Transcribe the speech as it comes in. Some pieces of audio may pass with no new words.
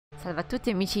Salve a tutti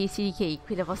amici di Cdkeyit,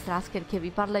 qui la vostra Askell che vi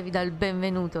parla e vi dà il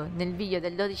benvenuto nel video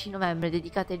del 12 novembre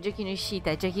dedicato ai giochi in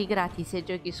uscita, giochi gratis e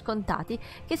giochi scontati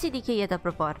che Cdkeyit ha da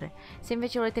proporre. Se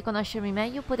invece volete conoscermi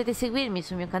meglio potete seguirmi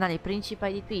sul mio canale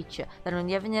principale di Twitch da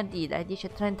lunedì a venerdì dalle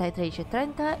 10:30 alle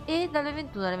 13:30 e dalle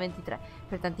 21 alle 23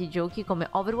 per tanti giochi come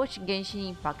Overwatch, Genshin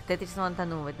Impact, Tetris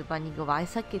 99, The Binding of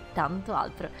Isaac e tanto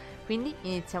altro. Quindi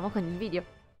iniziamo con il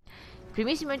video.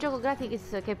 Primissimo gioco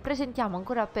gratis che presentiamo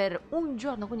ancora per un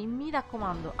giorno, quindi mi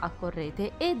raccomando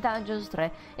accorrete, è Dungeons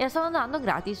 3 e la stanno dando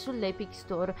gratis sull'Epic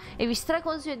Store e vi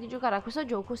straconsiglio di giocare a questo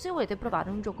gioco se volete provare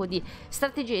un gioco di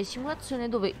strategia e simulazione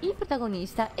dove il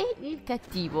protagonista è il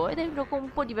cattivo ed è un gioco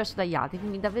un po' diverso dagli altri,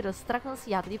 quindi davvero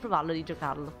straconsigliato di provarlo e di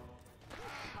giocarlo.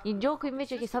 Il gioco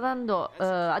invece che sta dando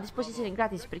a disposizione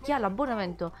gratis per chi ha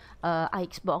l'abbonamento a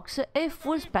Xbox è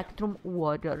Full Spectrum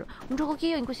Warrior, un gioco che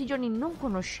io in questi giorni non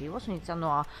conoscevo, sto iniziando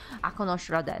a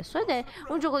conoscerlo adesso, ed è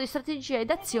un gioco di strategia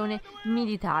ed azione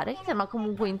militare che sembra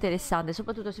comunque interessante,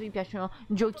 soprattutto se vi piacciono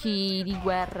giochi di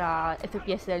guerra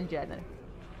FPS del genere.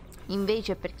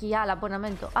 Invece per chi ha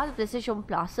l'abbonamento al PlayStation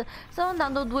Plus stanno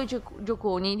andando due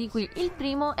gioconi, di cui il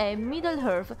primo è Middle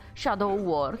Earth Shadow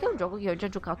War, che è un gioco che ho già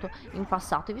giocato in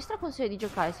passato e vi straconsiglio di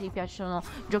giocare se vi piacciono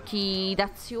giochi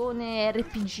d'azione,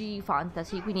 RPG,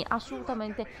 fantasy, quindi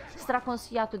assolutamente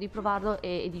straconsigliato di provarlo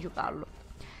e di giocarlo.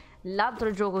 L'altro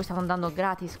gioco che stanno andando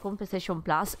gratis con PlayStation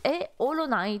Plus è Hollow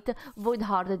Knight Void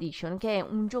Heart Edition, che è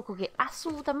un gioco che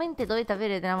assolutamente dovete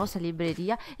avere nella vostra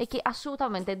libreria e che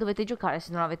assolutamente dovete giocare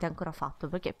se non l'avete ancora fatto,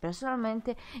 perché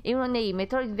personalmente è uno dei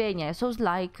Metroidvania e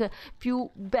Souls-like più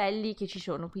belli che ci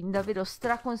sono, quindi davvero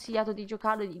straconsigliato di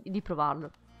giocarlo e di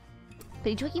provarlo.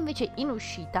 Per i giochi invece in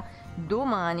uscita,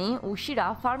 domani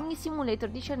uscirà Farming Simulator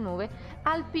 19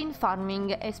 Alpine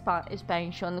Farming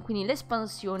Expansion, quindi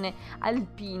l'espansione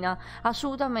alpina,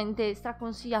 assolutamente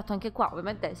straconsigliato anche qua.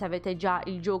 Ovviamente se avete già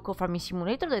il gioco Farming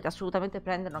Simulator dovete assolutamente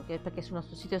prenderlo, anche perché sul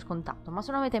nostro sito è scontato, ma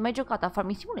se non avete mai giocato a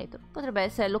Farming Simulator potrebbe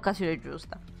essere l'occasione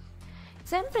giusta.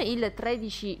 Sempre il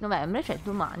 13 novembre, cioè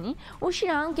domani,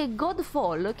 uscirà anche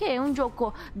Godfall, che è un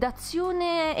gioco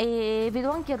d'azione e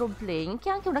vedo anche roleplaying, che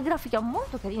ha anche una grafica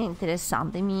molto carina e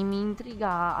interessante, mi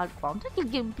intriga alquanto, e che il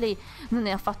gameplay non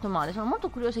è affatto male, sono molto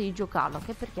curiosa di giocarlo,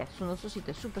 anche perché sul nostro sito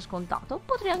è super scontato,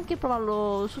 potrei anche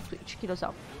provarlo su Twitch, chi lo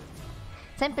sa.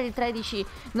 Sempre il 13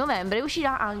 novembre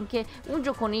uscirà anche un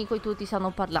giocone di cui tutti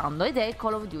stanno parlando ed è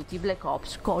Call of Duty Black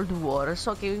Ops Cold War.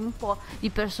 So che un po'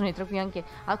 di persone, tra cui anche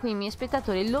alcuni miei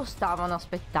spettatori, lo stavano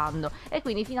aspettando e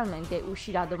quindi finalmente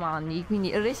uscirà domani,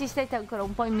 quindi resistete ancora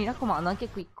un po' e mi raccomando anche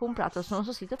qui compratelo sul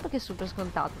nostro sito perché è super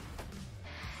scontato.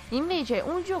 Invece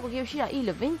un gioco che uscirà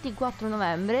il 24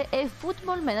 novembre è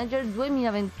Football Manager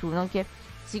 2021, che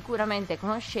sicuramente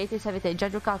conoscete se avete già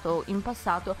giocato in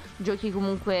passato giochi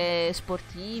comunque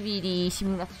sportivi, di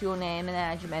simulazione e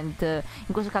management,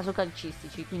 in questo caso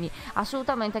calcistici, quindi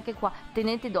assolutamente anche qua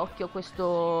tenete d'occhio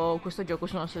questo gioco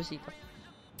sul nostro sito.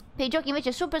 Per i giochi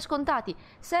invece super scontati,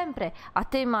 sempre a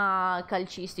tema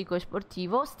calcistico e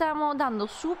sportivo, stiamo dando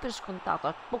super scontato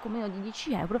a poco meno di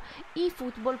 10 euro i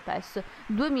Football Pass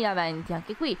 2020,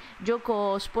 anche qui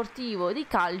gioco sportivo di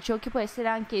calcio che può essere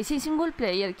anche sia in single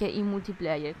player che in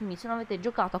multiplayer, quindi se non avete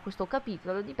giocato a questo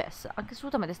capitolo di PES anche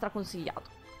assolutamente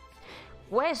straconsigliato.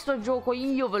 Questo gioco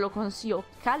io ve lo consiglio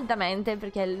caldamente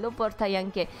perché lo portai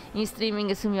anche in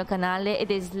streaming sul mio canale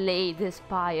ed è Slay the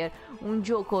Spire, un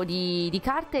gioco di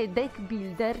carte e deck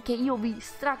builder che io vi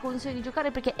straconsiglio di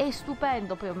giocare perché è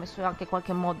stupendo. Poi ho messo anche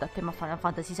qualche mod a tema Final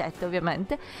Fantasy VII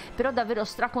ovviamente, però davvero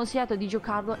straconsigliato di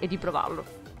giocarlo e di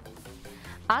provarlo.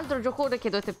 Altro giocone che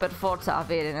dovete per forza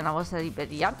avere nella vostra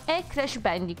libreria è Crash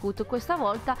Bandicoot, questa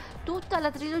volta tutta la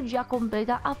trilogia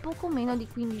completa a poco meno di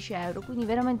 15 euro, quindi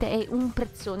veramente è un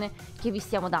prezzone che vi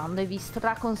stiamo dando e vi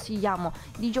straconsigliamo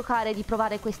di giocare, di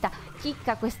provare questa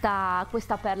chicca, questa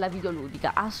perla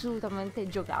videoludica, assolutamente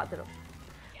giocatelo.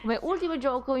 Come ultimo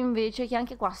gioco invece, che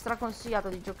anche qua straconsigliato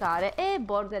di giocare, è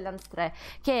Borderlands 3,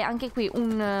 che è anche qui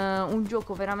un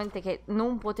gioco veramente che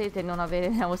non potete non avere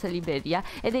nella vostra libreria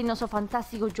ed è il nostro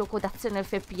fantastico gioco d'azione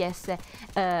FPS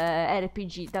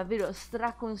RPG, davvero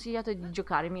straconsigliato di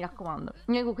giocare, mi raccomando.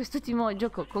 Noi con quest'ultimo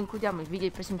gioco concludiamo il video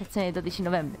di presentazione del 12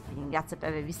 novembre, vi ringrazio per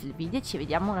aver visto il video e ci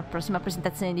vediamo alla prossima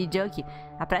presentazione di giochi.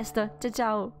 A presto, ciao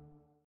ciao!